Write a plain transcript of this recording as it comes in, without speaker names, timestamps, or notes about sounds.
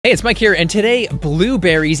Hey, it's Mike here, and today,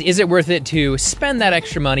 blueberries. Is it worth it to spend that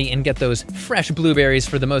extra money and get those fresh blueberries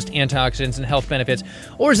for the most antioxidants and health benefits?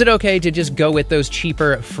 Or is it okay to just go with those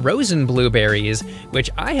cheaper frozen blueberries, which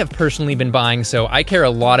I have personally been buying, so I care a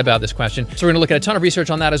lot about this question. So we're gonna look at a ton of research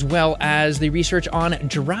on that, as well as the research on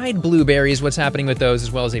dried blueberries, what's happening with those,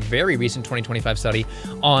 as well as a very recent 2025 study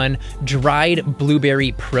on dried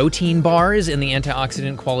blueberry protein bars and the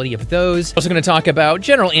antioxidant quality of those. Also gonna talk about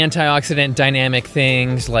general antioxidant dynamic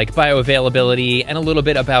things, like bioavailability, and a little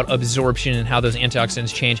bit about absorption and how those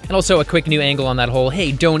antioxidants change. And also a quick new angle on that whole,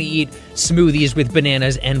 hey, don't eat smoothies with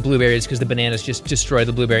bananas and blueberries because the bananas just destroy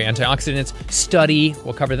the blueberry antioxidants study.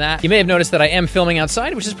 We'll cover that. You may have noticed that I am filming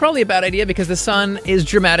outside, which is probably a bad idea because the sun is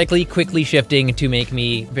dramatically quickly shifting to make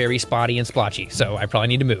me very spotty and splotchy, so I probably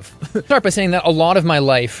need to move. Start by saying that a lot of my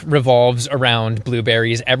life revolves around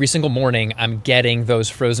blueberries. Every single morning I'm getting those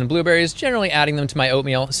frozen blueberries, generally adding them to my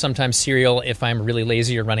oatmeal, sometimes cereal if I'm really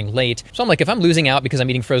lazy or running late. So I'm like, if I'm losing out because I'm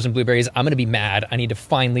eating frozen blueberries, I'm gonna be mad. I need to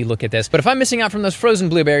finally look at this. But if I'm missing out from those frozen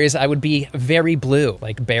blueberries, I would be very blue,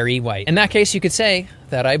 like berry white. In that case, you could say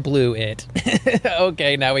that I blew it.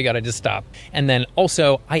 Okay, now we gotta just stop. And then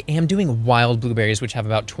also, I am doing wild blueberries, which have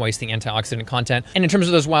about twice the antioxidant content. And in terms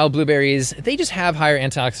of those wild blueberries, they just have higher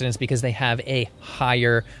antioxidants because they have a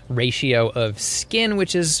higher ratio of skin,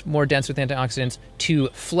 which is more dense with antioxidants, to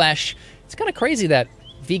flesh. It's kind of crazy that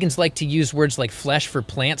vegans like to use words like flesh for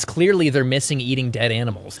plants. Clearly, they're missing eating dead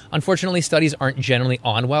animals. Unfortunately, studies aren't generally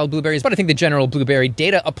on wild blueberries, but I think the general blueberry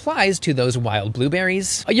data applies to those wild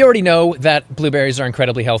blueberries. You already know that blueberries are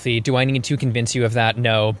incredibly healthy. Do I need to convince you of that?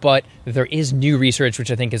 No, but there is new research,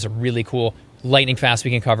 which I think is really cool. Lightning fast,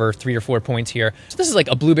 we can cover 3 or 4 points here. So this is like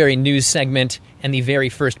a blueberry news segment, and the very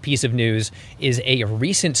first piece of news is a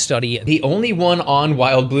recent study. The only one on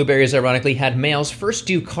wild blueberries, ironically, had males first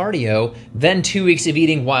do cardio, then 2 weeks of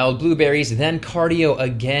eating wild blueberries, then cardio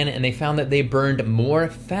again, and they found that they burned more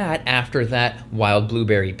fat after that wild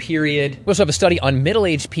blueberry period. We also have a study on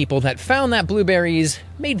middle-aged people that found that blueberries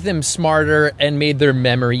made them smarter and made their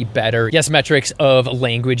memory better. Yes, metrics of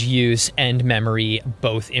language use and memory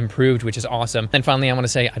both improved, which is awesome. And finally, I want to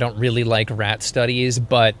say I don't really like rat studies,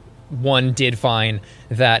 but one did find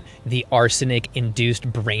that the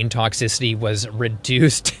arsenic-induced brain toxicity was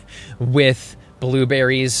reduced with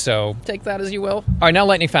blueberries, so take that as you will. All right, now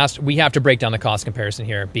lightning fast, we have to break down the cost comparison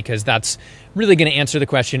here because that's really going to answer the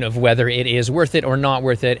question of whether it is worth it or not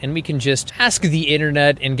worth it, and we can just ask the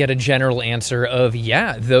internet and get a general answer of,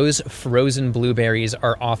 yeah, those frozen blueberries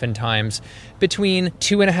are oftentimes between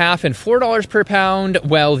 $2.50 and $4 per pound,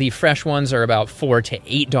 while the fresh ones are about $4 to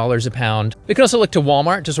 $8 a pound. We can also look to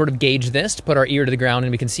Walmart to sort of gauge this, to put our ear to the ground,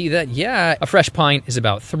 and we can see that, yeah, a fresh pint is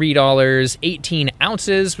about $3, 18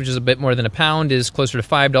 ounces, which is a bit more than a pound, is closer to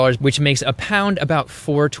 $5, which makes a pound about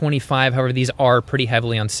 $4.25. However, these are pretty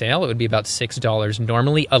heavily on sale. It would be about $6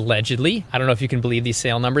 normally, allegedly. I don't know if you can believe these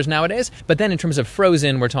sale numbers nowadays. But then in terms of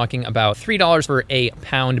frozen, we're talking about $3 for a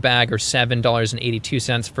pound bag or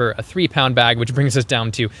 $7.82 for a 3-pound bag, which brings us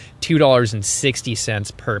down to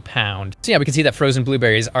 $2.60 per pound. So yeah, we can see that frozen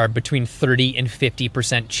blueberries are between 30 and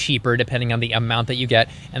 50% cheaper depending on the amount that you get.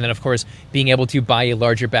 And then of course, being able to buy a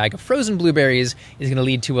larger bag of frozen blueberries is gonna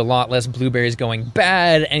lead to a lot less blueberries going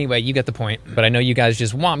bad. Anyway, you get the point. But I know you guys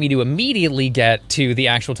just want me to immediately get to the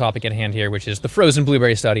actual topic at hand here, which is the frozen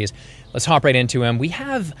blueberry studies. Let's hop right into them. We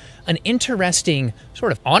have an interesting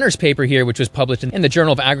sort of honors paper here, which was published in the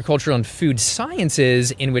Journal of Agricultural and Food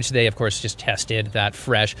Sciences, in which they, of course, just tested that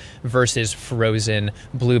fresh versus frozen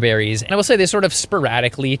blueberries. And I will say they sort of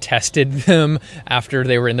sporadically tested them after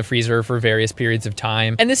they were in the freezer for various periods of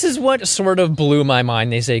time. And this is what sort of blew my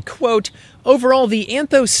mind. They say, quote, overall, the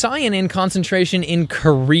anthocyanin concentration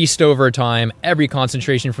increased over time. Every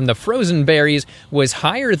concentration from the frozen berries was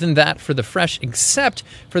higher than that for the fresh, except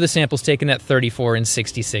for the samples taken at 34 and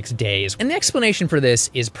 66 days. And the explanation for this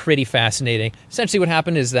is pretty fascinating. Essentially what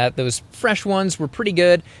happened is that those fresh ones were pretty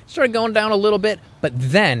good, started going down a little bit, but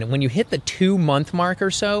then when you hit the 2-month mark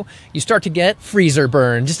or so, you start to get freezer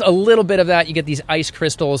burn. Just a little bit of that, you get these ice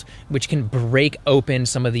crystals, which can break open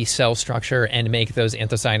some of the cell structure and make those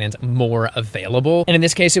anthocyanins more available. And in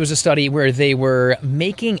this case, it was a study where they were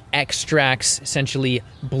making extracts, essentially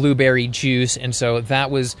blueberry juice, and so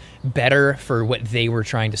that was better for what they were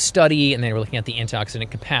trying to study, and they were looking at the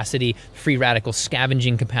antioxidant capacity, free radical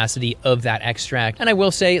scavenging capacity of that extract. And I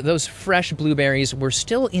will say those fresh blueberries were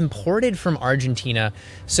still imported from Argentina,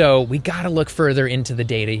 so we gotta look further into the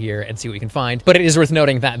data here and see what we can find. But it is worth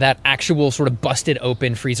noting that that actual sort of busted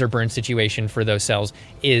open freezer burn situation for those cells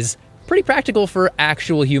is pretty practical for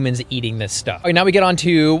actual humans eating this stuff. All right, now we get on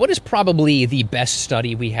to what is probably the best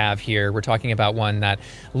study we have here. We're talking about one that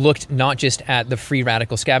looked not just at the free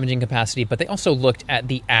radical scavenging capacity, but they also looked at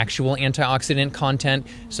the actual antioxidant content.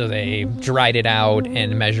 So they dried it out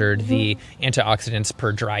and measured the antioxidants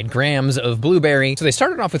per dried grams of blueberry. So they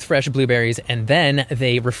started off with fresh blueberries and then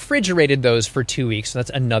they refrigerated those for 2 weeks. So that's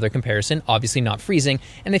another comparison, obviously not freezing.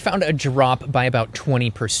 And they found a drop by about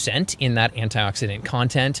 20% in that antioxidant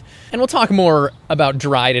content. And we'll talk more about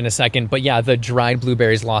dried in a second, but yeah, the dried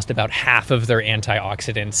blueberries lost about half of their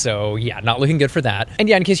antioxidants. So yeah, not looking good for that. And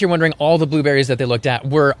yeah, in case you're wondering, all the blueberries that they looked at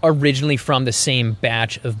were originally from the same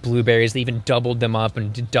batch of blueberries. They even doubled them up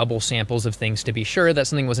and did double samples of things to be sure that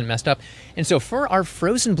something wasn't messed up. And so for our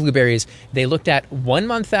frozen blueberries, they looked at 1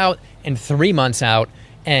 month out and 3 months out,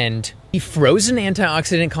 and the frozen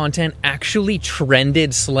antioxidant content actually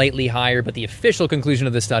trended slightly higher, but the official conclusion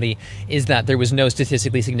of the study is that there was no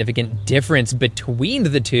statistically significant difference between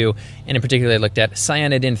the two, and in particular, they looked at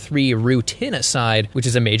cyanidin-3 rutinoside, which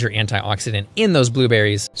is a major antioxidant in those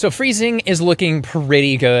blueberries. So freezing is looking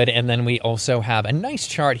pretty good, and then we also have a nice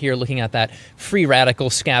chart here looking at that free radical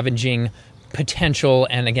scavenging potential,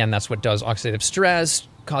 and again, that's what does oxidative stress,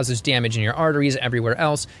 causes damage in your arteries, everywhere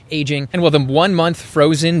else, aging. And while the 1 month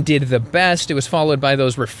frozen did the best, it was followed by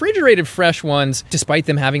those refrigerated fresh ones, despite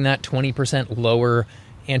them having that 20% lower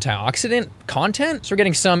antioxidant content. So we're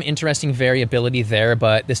getting some interesting variability there,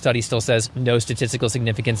 but the study still says no statistical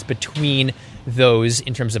significance between those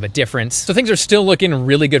in terms of a difference. So things are still looking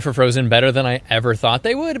really good for frozen, better than I ever thought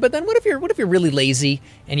they would. But then what if you're really lazy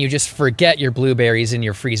and you just forget your blueberries in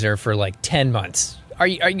your freezer for like 10 months? Are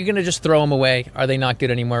you going to just throw them away? Are they not good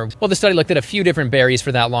anymore? Well, the study looked at a few different berries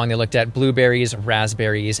for that long. They looked at blueberries,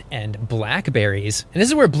 raspberries, and blackberries. And this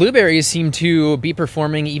is where blueberries seem to be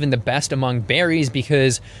performing even the best among berries,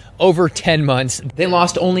 because over 10 months, they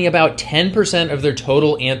lost only about 10% of their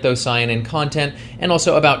total anthocyanin content and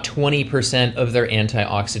also about 20% of their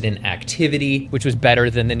antioxidant activity, which was better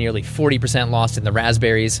than the nearly 40% lost in the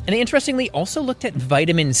raspberries. And they interestingly also looked at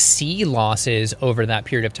vitamin C losses over that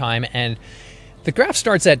period of time, and the graph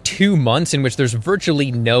starts at 2 months, in which there's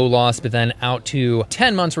virtually no loss, but then out to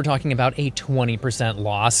 10 months, we're talking about a 20%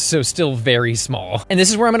 loss, so still very small. And this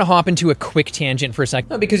is where I'm gonna hop into a quick tangent for a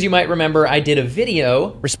second, because you might remember I did a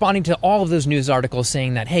video responding to all of those news articles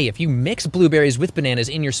saying that, hey, if you mix blueberries with bananas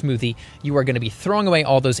in your smoothie, you are gonna be throwing away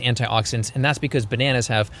all those antioxidants, and that's because bananas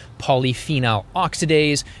have polyphenol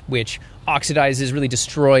oxidase, which oxidizes, really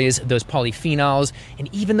destroys those polyphenols. And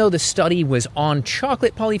even though the study was on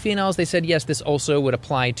chocolate polyphenols, they said, yes, this also would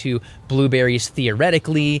apply to blueberries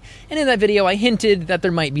theoretically. And in that video, I hinted that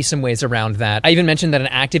there might be some ways around that. I even mentioned that an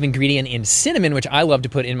active ingredient in cinnamon, which I love to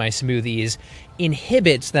put in my smoothies,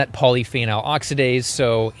 inhibits that polyphenol oxidase,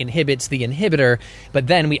 so inhibits the inhibitor. But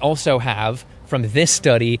then we also have, from this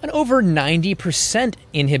study, an over 90%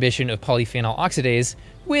 inhibition of polyphenol oxidase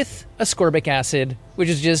with ascorbic acid, which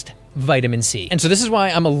is just vitamin C. And so this is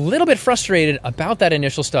why I'm a little bit frustrated about that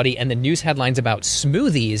initial study and the news headlines about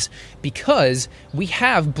smoothies, because we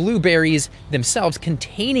have blueberries themselves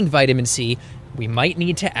containing vitamin C. We might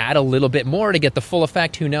need to add a little bit more to get the full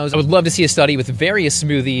effect, who knows? I would love to see a study with various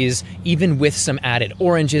smoothies, even with some added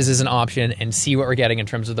oranges as an option, and see what we're getting in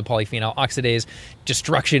terms of the polyphenol oxidase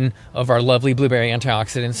destruction of our lovely blueberry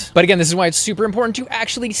antioxidants. But again, this is why it's super important to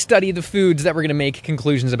actually study the foods that we're gonna make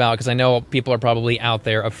conclusions about, because I know people are probably out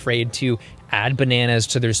there afraid to add bananas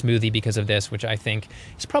to their smoothie because of this, which I think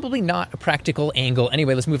is probably not a practical angle.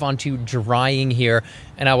 Anyway, let's move on to drying here.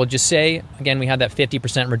 And I will just say, again, we had that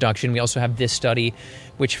 50% reduction. We also have this study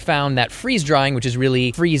which found that freeze drying, which is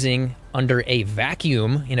really freezing under a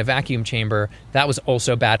vacuum, in a vacuum chamber, that was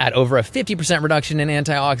also bad at over a 50% reduction in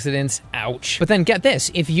antioxidants. Ouch. But then get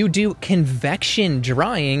this, if you do convection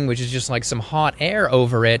drying, which is just like some hot air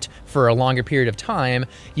over it for a longer period of time,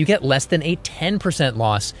 you get less than a 10%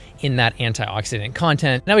 loss in that antioxidant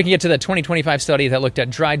content. Now we can get to the 2025 study that looked at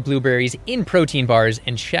dried blueberries in protein bars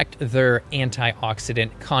and checked their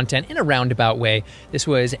antioxidant content in a roundabout way. This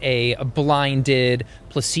was a blinded,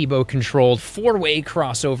 placebo-controlled 4-way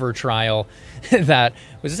crossover trial that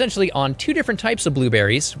was essentially on 2 different types of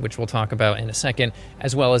blueberries, which we'll talk about in a second,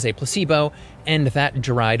 as well as a placebo and that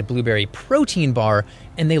dried blueberry protein bar.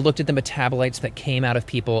 And they looked at the metabolites that came out of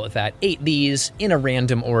people that ate these in a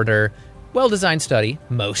random order. Well-designed study,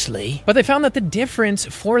 mostly. But they found that the difference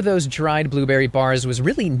for those dried blueberry bars was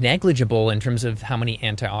really negligible in terms of how many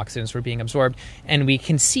antioxidants were being absorbed. And we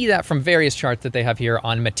can see that from various charts that they have here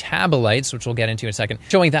on metabolites, which we'll get into in a second,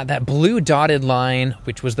 showing that that blue dotted line,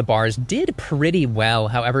 which was the bars, did pretty well.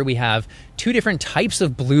 However, we have two different types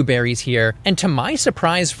of blueberries here. And to my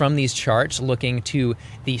surprise from these charts, looking to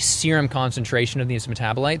the serum concentration of these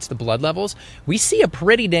metabolites, the blood levels, we see a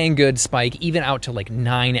pretty dang good spike, even out to like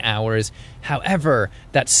 9 hours. However,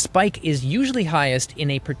 that spike is usually highest in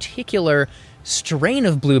a particular strain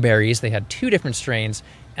of blueberries. They had two different strains,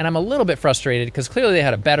 and I'm a little bit frustrated because clearly they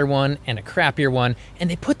had a better one and a crappier one, and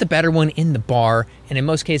they put the better one in the bar, and in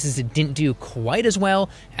most cases it didn't do quite as well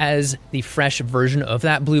as the fresh version of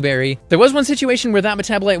that blueberry. There was one situation where that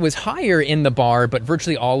metabolite was higher in the bar, but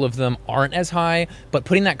virtually all of them aren't as high, but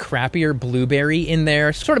putting that crappier blueberry in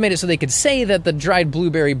there sort of made it so they could say that the dried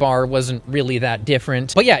blueberry bar wasn't really that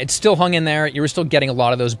different. But yeah, it still hung in there. You were still getting a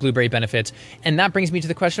lot of those blueberry benefits, and that brings me to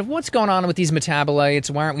the question of what's going on with these metabolites?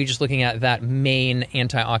 Why aren't we just looking at that main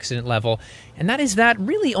antioxidant level? And that is that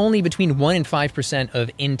really only between 1 and 5%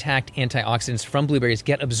 of intact antioxidants from blueberries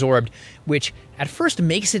get absorbed, which at first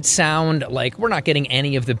makes it sound like we're not getting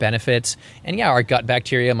any of the benefits. And yeah, our gut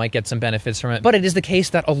bacteria might get some benefits from it, but it is the case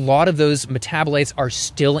that a lot of those metabolites are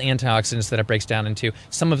still antioxidants that it breaks down into.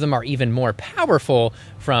 Some of them are even more powerful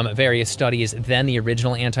from various studies than the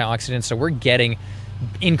original antioxidants. So we're getting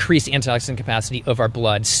increased antioxidant capacity of our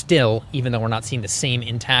blood still, even though we're not seeing the same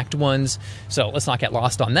intact ones. So let's not get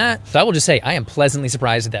lost on that. So I will just say I am pleasantly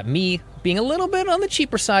surprised that me being a little bit on the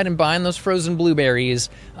cheaper side and buying those frozen blueberries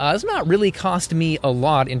has not really cost me a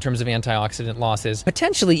lot in terms of antioxidant losses,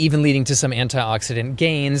 potentially even leading to some antioxidant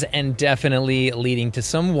gains and definitely leading to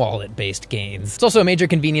some wallet-based gains. It's also a major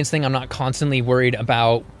convenience thing. I'm not constantly worried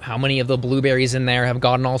about how many of the blueberries in there have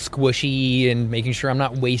gotten all squishy and making sure I'm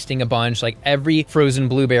not wasting a bunch. Like every frozen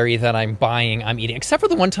blueberry that I'm buying, I'm eating, except for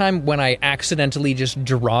the one time when I accidentally just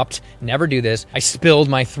dropped, never do this, I spilled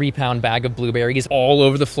my 3-pound bag of blueberries all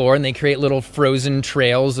over the floor and they create little frozen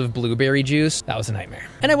trails of blueberry juice. That was a nightmare.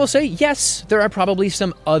 And I will say, yes, there are probably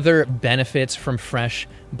some other benefits from fresh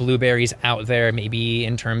blueberries out there, maybe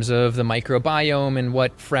in terms of the microbiome and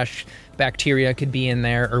what fresh bacteria could be in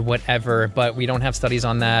there or whatever, but we don't have studies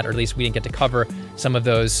on that, or at least we didn't get to cover some of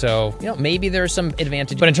those. So, you know, maybe there's some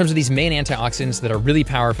advantage, but in terms of these main antioxidants that are really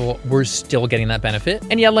powerful, we're still getting that benefit.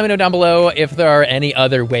 And yeah, let me know down below if there are any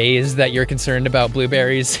other ways that you're concerned about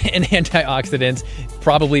blueberries and antioxidants.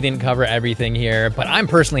 Probably didn't cover everything here, but I'm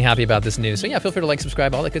personally happy about this news. So yeah, feel free to like,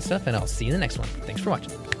 subscribe, all that good stuff, and I'll see you in the next one. Thanks for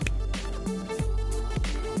watching.